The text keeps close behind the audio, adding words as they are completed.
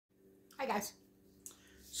Hi guys.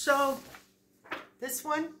 So this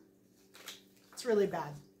one, it's really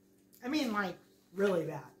bad. I mean, like, really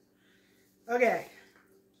bad. Okay.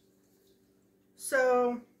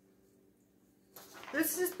 So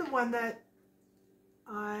this is the one that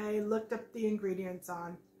I looked up the ingredients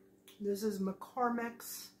on. This is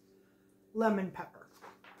McCormick's lemon pepper.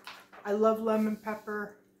 I love lemon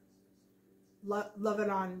pepper. Love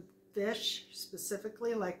it on fish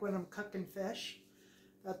specifically, like when I'm cooking fish.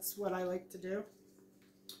 That's what I like to do.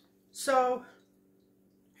 So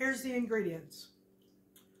here's the ingredients: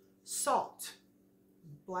 salt,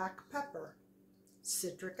 black pepper,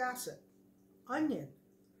 citric acid, onion,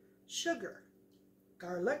 sugar,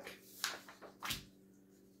 garlic,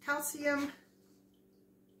 calcium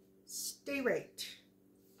stearate,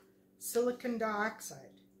 silicon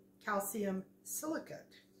dioxide, calcium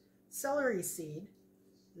silicate, celery seed,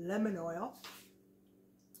 lemon oil,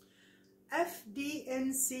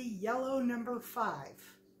 FDNC yellow number 5.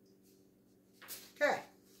 Okay,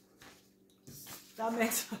 that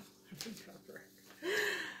makes up lemon pepper.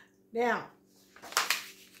 Now,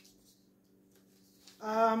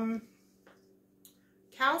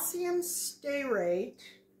 calcium stearate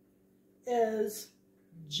is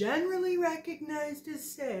generally recognized as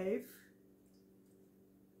safe,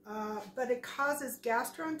 but it causes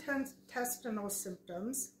gastrointestinal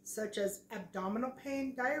symptoms such as abdominal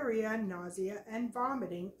pain, diarrhea, nausea, and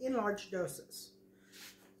vomiting in large doses.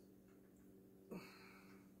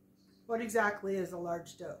 What exactly is a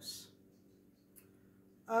large dose?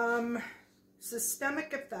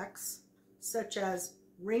 Systemic effects such as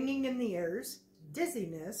ringing in the ears,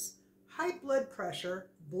 dizziness, high blood pressure,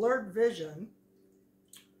 blurred vision,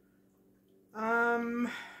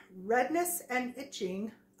 redness and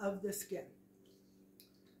itching of the skin.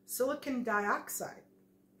 Silicon dioxide.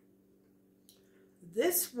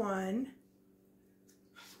 This one,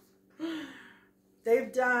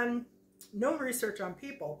 they've done no research on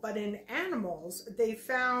people, but in animals, they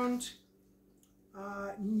found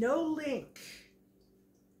no link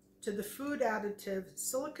to the food additive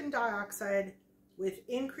silicon dioxide with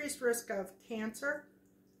increased risk of cancer,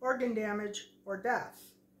 organ damage, or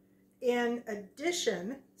death. In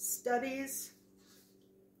addition, studies,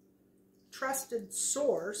 trusted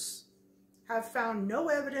source, have found no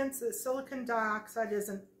evidence that silicon dioxide as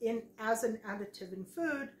an additive in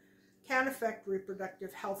food can affect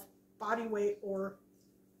reproductive health, body weight, or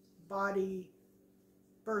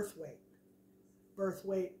birth weight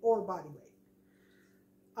or body weight.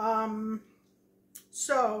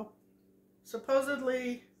 So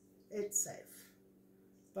supposedly it's safe,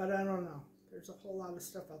 but I don't know. There's a whole lot of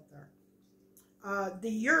stuff out there. The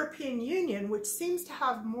European Union, which seems to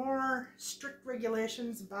have more strict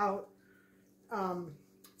regulations about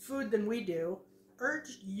food than we do,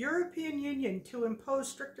 urged European Union to impose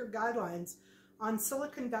stricter guidelines on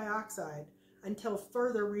silicon dioxide until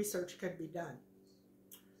further research could be done.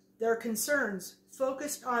 Their concerns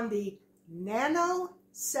focused on the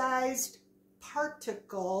nano-sized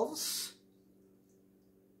particles,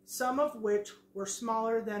 some of which were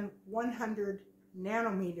smaller than 100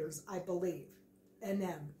 nanometers, I believe.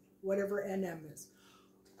 NM, whatever NM is.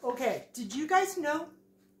 Okay, did you guys know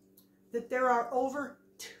that there are over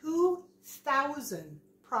 2,000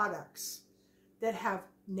 products that have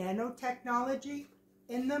nanotechnology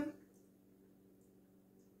in them?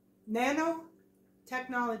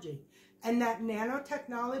 Nanotechnology. And that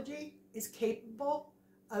nanotechnology is capable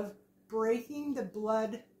of breaking the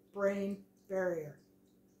blood-brain barrier.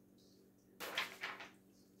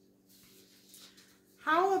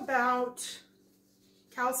 How about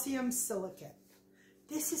calcium silicate?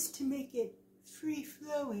 This is to make it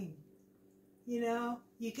free-flowing. You know,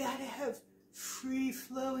 you gotta have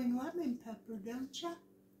free-flowing lemon pepper, don't ya?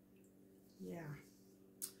 Yeah.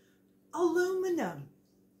 Aluminum.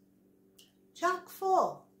 Chock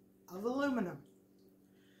full of aluminum.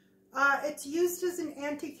 It's used as an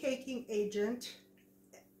anti-caking agent.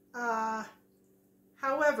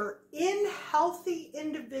 However, in healthy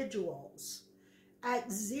individuals, at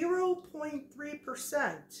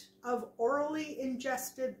 0.3% of orally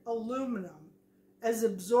ingested aluminum is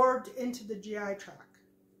absorbed into the GI tract.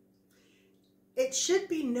 It should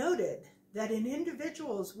be noted that in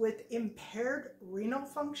individuals with impaired renal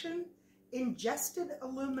function, ingested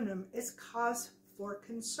aluminum is cause for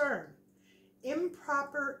concern.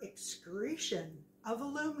 Improper excretion of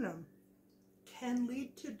aluminum can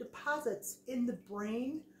lead to deposits in the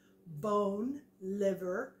brain, bone,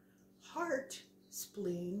 liver, heart,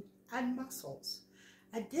 spleen, and muscles.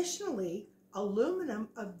 Additionally, aluminum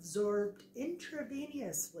absorbed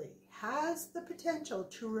intravenously has the potential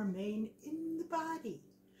to remain in the body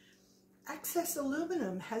excess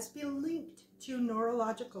aluminum has been linked to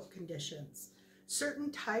neurological conditions,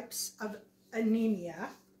 certain types of anemia,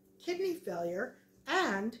 kidney failure,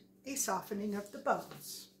 and a softening of the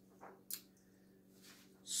bones.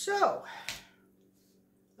 So,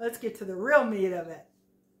 let's get to the real meat of it.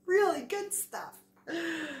 Really good stuff.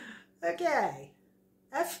 Okay,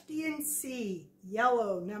 FD&C,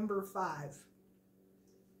 yellow, number 5.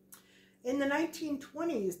 In the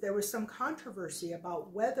 1920s, there was some controversy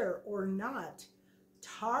about whether or not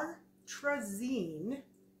tartrazine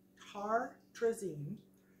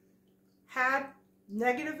had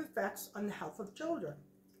negative effects on the health of children.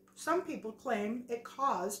 Some people claim it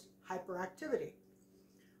caused hyperactivity.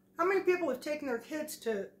 How many people have taken their kids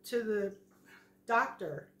to the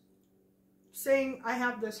doctor saying, I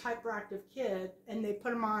have this hyperactive kid, and they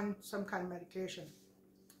put them on some kind of medication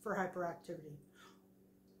for hyperactivity?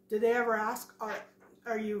 Did they ever ask,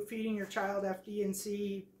 are you feeding your child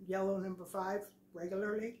FD&C yellow number 5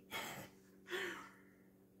 regularly?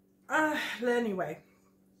 Anyway,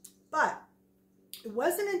 but it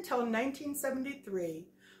wasn't until 1973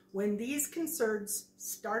 when these concerns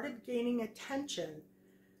started gaining attention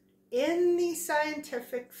in the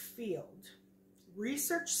scientific field.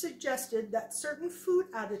 Research suggested that certain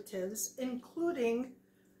food additives, including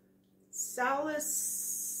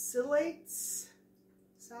salicylates,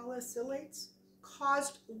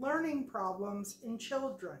 caused learning problems in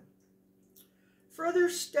children. Further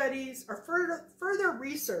studies or further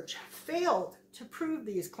research failed to prove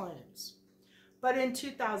these claims. But in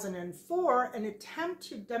 2004, an attempt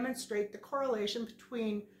to demonstrate the correlation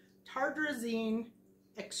between tartrazine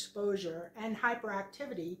exposure and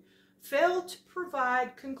hyperactivity failed to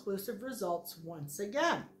provide conclusive results once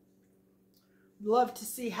again. Love to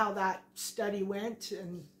see how that study went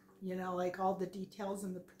and, you know, like all the details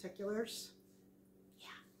and the particulars.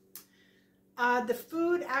 Yeah. The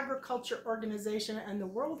Food Agriculture Organization and the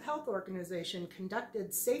World Health Organization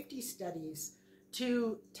conducted safety studies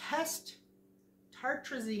to test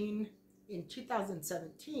tartrazine in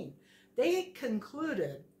 2017. They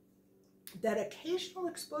concluded that occasional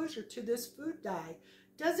exposure to this food dye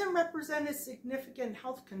doesn't represent a significant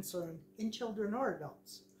health concern in children or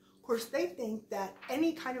adults. Of course, they think that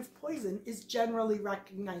any kind of poison is generally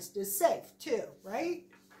recognized as safe too, right?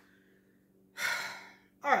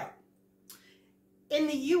 All right. In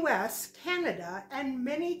the US, Canada, and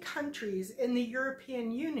many countries in the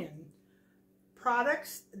European Union,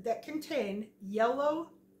 products that contain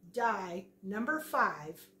yellow dye number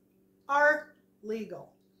 5 are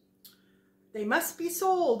legal. They must be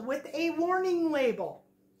sold with a warning label.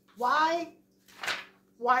 Why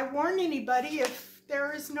warn anybody if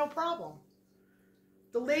there is no problem?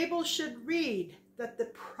 The label should read that the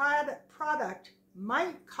product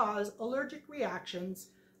might cause allergic reactions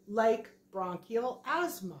like bronchial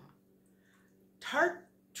asthma.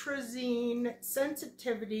 Tartrazine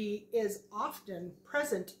sensitivity is often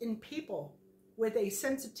present in people with a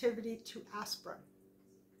sensitivity to aspirin.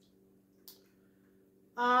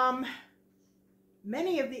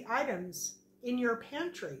 Many of the items in your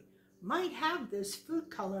pantry might have this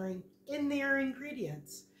food coloring in their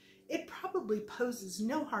ingredients. It probably poses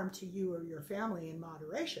no harm to you or your family in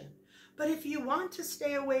moderation, but if you want to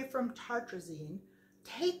stay away from tartrazine,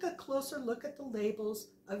 take a closer look at the labels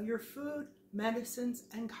of your food, medicines,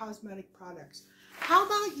 and cosmetic products. How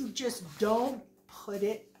about you just don't put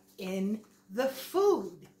it in the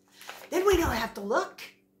food? Then we don't have to look,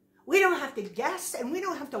 we don't have to guess, and we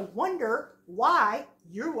don't have to wonder why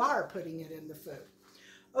you are putting it in the food.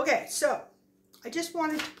 Okay, so I just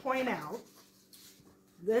wanted to point out,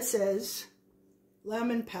 this is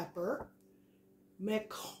lemon pepper,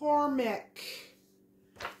 McCormick.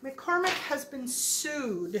 McCormick has been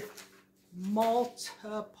sued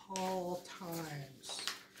multiple times.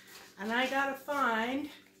 And I gotta find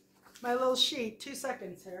my little sheet. 2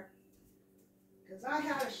 seconds here. Because I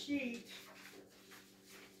had a sheet.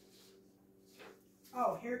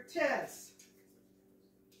 Oh, here it is.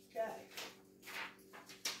 Okay.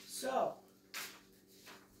 So,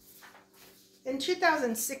 in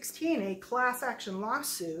 2016, a class action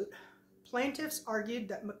lawsuit, plaintiffs argued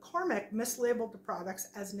that McCormick mislabeled the products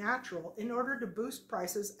as natural in order to boost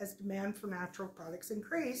prices as demand for natural products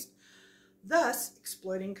increased, thus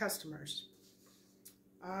exploiting customers.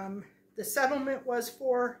 The settlement was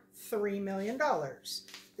for $3 million.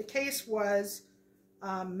 The case was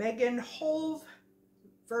Megan Hove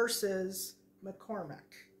versus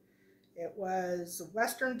McCormick. It was the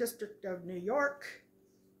Western District of New York.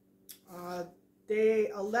 They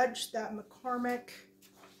alleged that McCormick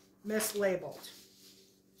mislabeled.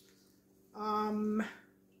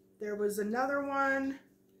 There was another one.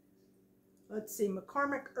 Let's see,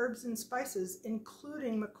 McCormick herbs and spices,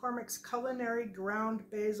 including McCormick's culinary ground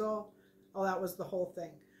basil. Oh, that was the whole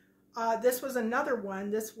thing. This was another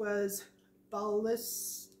one. This was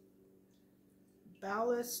Balistrerie.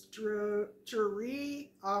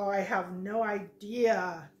 Oh, I have no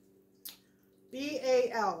idea.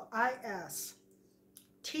 BALISTRERI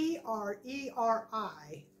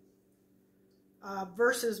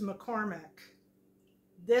versus McCormick.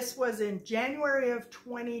 This was in January of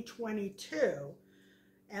 2022,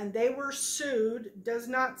 and they were sued. Does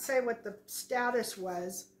not say what the status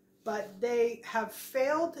was, but they have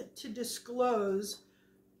failed to disclose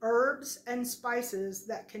herbs and spices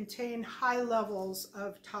that contain high levels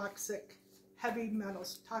of toxic heavy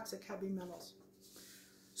metals.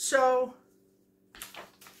 So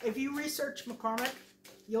if you research McCormick,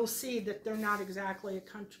 you'll see that they're not exactly a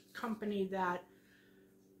company that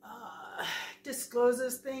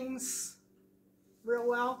discloses things real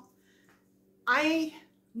well. I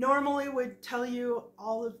normally would tell you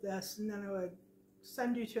all of this and then I would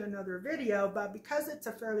send you to another video, but because it's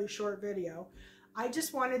a fairly short video, I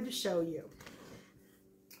just wanted to show you.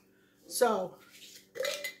 So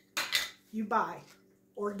you buy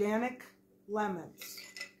organic lemons,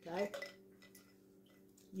 okay?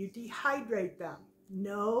 You dehydrate them.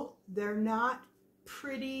 No, they're not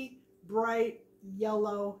pretty, bright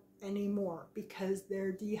yellow anymore because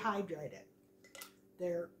they're dehydrated.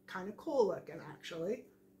 They're kind of cool looking, actually.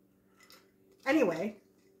 Anyway,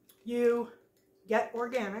 you get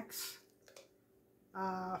organics,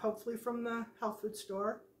 hopefully from the health food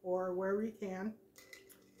store or wherever you can.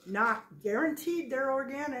 Not guaranteed they're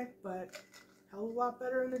organic, but a hell of a lot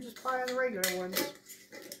better than just buying the regular ones.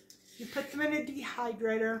 You put them in a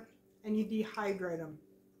dehydrator and you dehydrate them.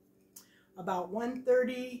 About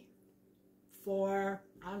 130 for,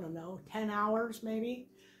 I don't know, 10 hours maybe.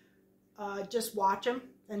 Just watch them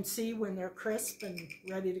and see when they're crisp and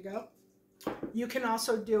ready to go. You can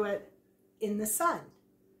also do it in the sun.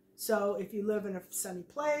 So if you live in a sunny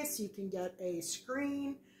place, you can get a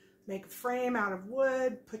screen, make a frame out of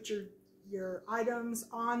wood, put your items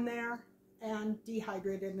on there and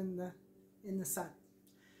dehydrate it in the sun.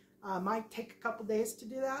 Might take a couple days to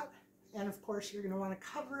do that. And of course you're going to want to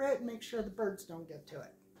cover it and make sure the birds don't get to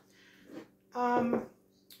it.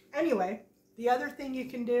 Anyway, the other thing you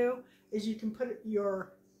can do is you can put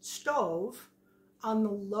your stove on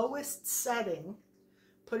the lowest setting,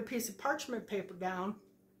 put a piece of parchment paper down,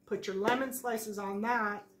 put your lemon slices on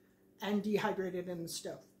that, and dehydrate it in the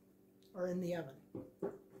stove or in the oven.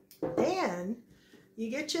 Then you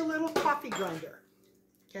get your little coffee grinder,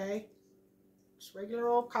 okay? Just regular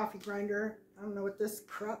old coffee grinder. I don't know what this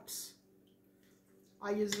Krups.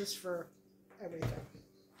 I use this for everything.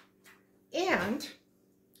 And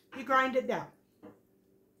you grind it down.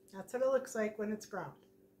 That's what it looks like when it's ground,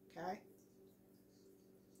 okay?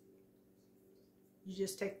 You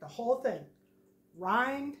just take the whole thing,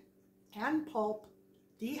 rind and pulp,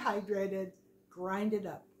 dehydrated, grind it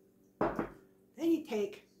up. Then you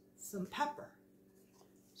take some pepper,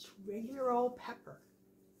 just regular old pepper.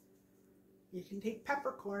 You can take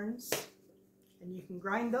peppercorns and you can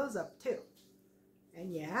grind those up too.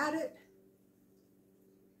 And you add it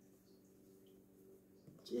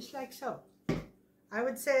just like so. I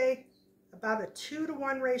would say about a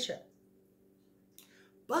 2-to-1 ratio.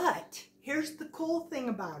 But here's the cool thing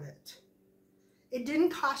about it. It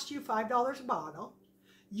didn't cost you $5 a bottle.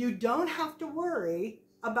 You don't have to worry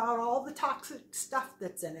about all the toxic stuff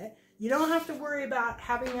that's in it. You don't have to worry about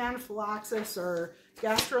having anaphylaxis or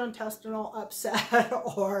gastrointestinal upset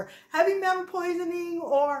or heavy metal poisoning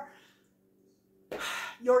or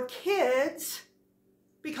your kids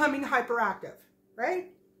becoming hyperactive,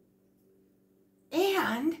 right?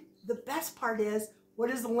 And the best part is, what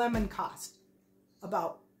does the lemon cost?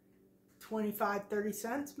 About 25, 30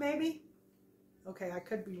 cents maybe? Okay, I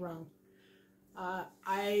could be wrong.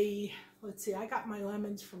 Let's see, I got my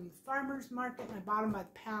lemons from the farmer's market and I bought them by the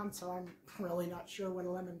pound, so I'm really not sure what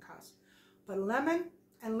a lemon costs. But a lemon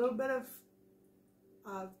and a little bit of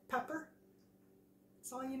pepper,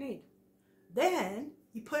 that's all you need. Then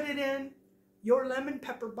you put it in your lemon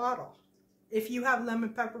pepper bottle. If you have lemon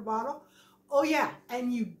pepper bottle, oh yeah,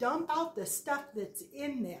 and you dump out the stuff that's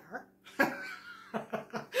in there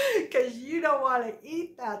because you don't want to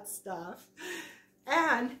eat that stuff.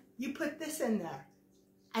 And you put this in there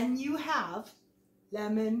and you have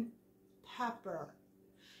lemon pepper.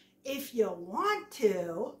 If you want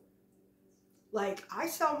to, like I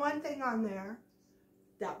saw one thing on there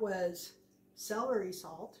that was celery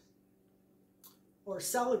salt or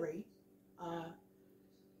celery.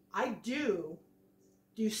 I do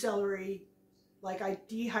celery, like I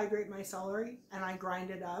dehydrate my celery and I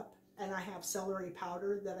grind it up and I have celery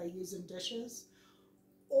powder that I use in dishes,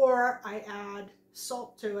 or I add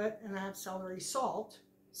salt to it and I have celery salt.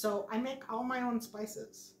 So I make all my own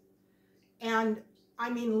spices. And I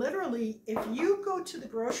mean, literally, if you go to the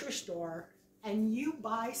grocery store and you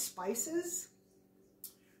buy spices,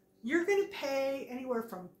 you're going to pay anywhere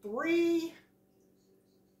from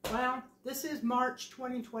well, this is March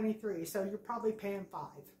 2023, so you're probably paying $5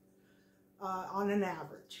 on an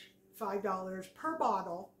average. $5 per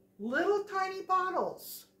bottle, little tiny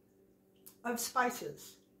bottles of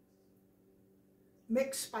spices,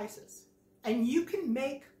 mixed spices. And you can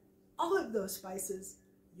make all of those spices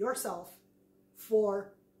yourself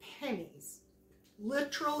for pennies,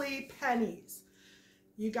 literally pennies.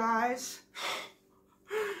 You guys,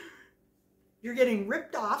 you're getting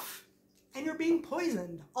ripped off and you're being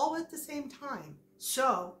poisoned all at the same time.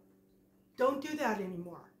 So don't do that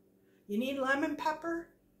anymore. You need lemon pepper?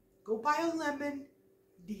 Go buy a lemon,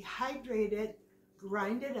 dehydrate it,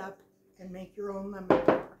 grind it up, and make your own lemon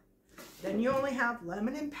pepper. Then you only have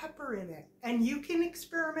lemon and pepper in it. And you can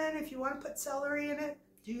experiment. If you want to put celery in it,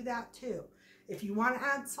 do that too. If you want to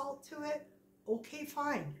add salt to it, okay,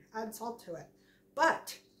 fine, add salt to it.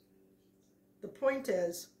 But the point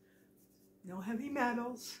is, no heavy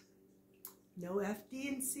metals, no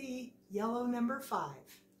FD&C, yellow number 5.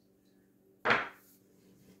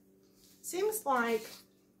 Seems like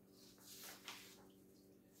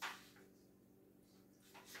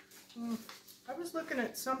I was looking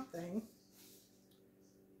at something.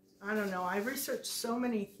 I don't know. I researched so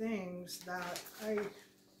many things that I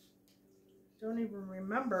don't even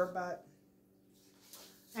remember, but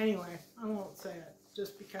anyway, I won't say it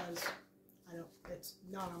just because it's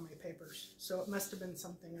not on my papers. So it must have been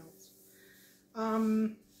something else.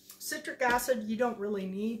 Citric acid you don't really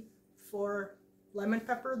need for lemon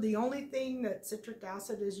pepper. The only thing that citric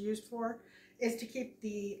acid is used for is to keep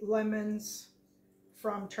the lemons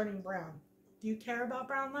from turning brown. Do you care about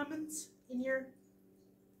brown lemons in your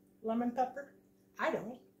lemon pepper? I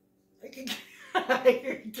don't. I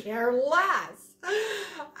could care less.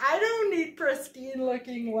 I don't need pristine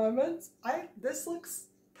looking lemons. This looks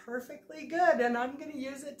perfectly good, and I'm going to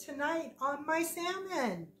use it tonight on my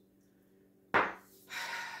salmon. I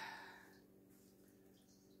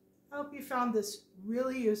hope you found this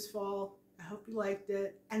really useful. I hope you liked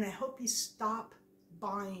it, and I hope you stop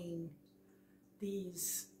buying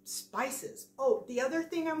these spices. Oh, the other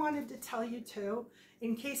thing I wanted to tell you too,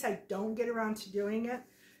 in case I don't get around to doing it,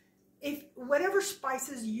 if whatever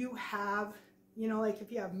spices you have, you know, like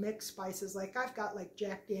if you have mixed spices, like I've got like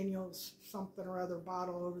Jack Daniel's something or other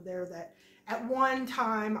bottle over there that at one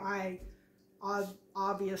time I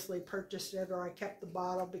obviously purchased it, or I kept the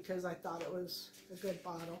bottle because I thought it was a good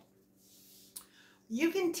bottle. You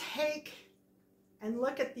can take and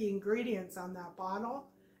look at the ingredients on that bottle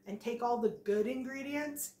and take all the good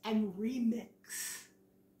ingredients and remix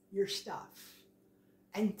your stuff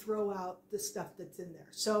and throw out the stuff that's in there.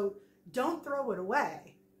 So don't throw it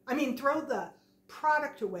away. I mean, throw the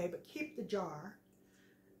product away, but keep the jar,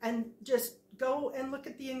 and just go and look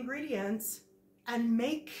at the ingredients and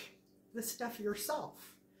make the stuff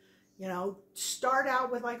yourself. You know, start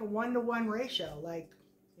out with like a 1-to-1 ratio, like,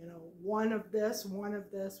 you know, 1 of this, 1 of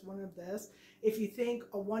this, 1 of this. If you think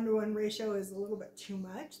a 1-to-1 ratio is a little bit too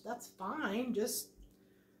much, that's fine. Just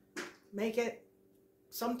make it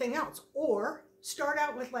something else. Or start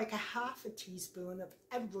out with like a 1/2 teaspoon of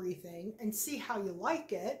everything and see how you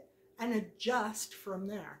like it and adjust from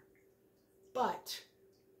there. But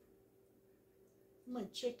my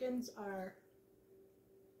chickens are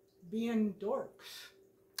being dorks.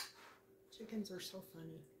 Chickens are so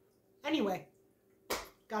funny. Anyway,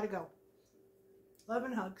 gotta go. Love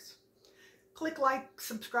and hugs. Click like,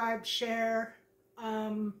 subscribe, share.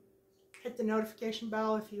 Hit the notification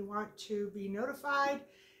bell if you want to be notified.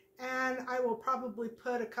 And I will probably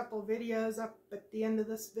put a couple videos up at the end of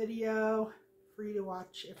this video for you to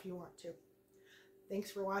watch if you want to.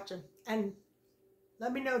 Thanks for watching. And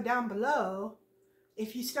let me know down below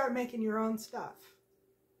if you start making your own stuff.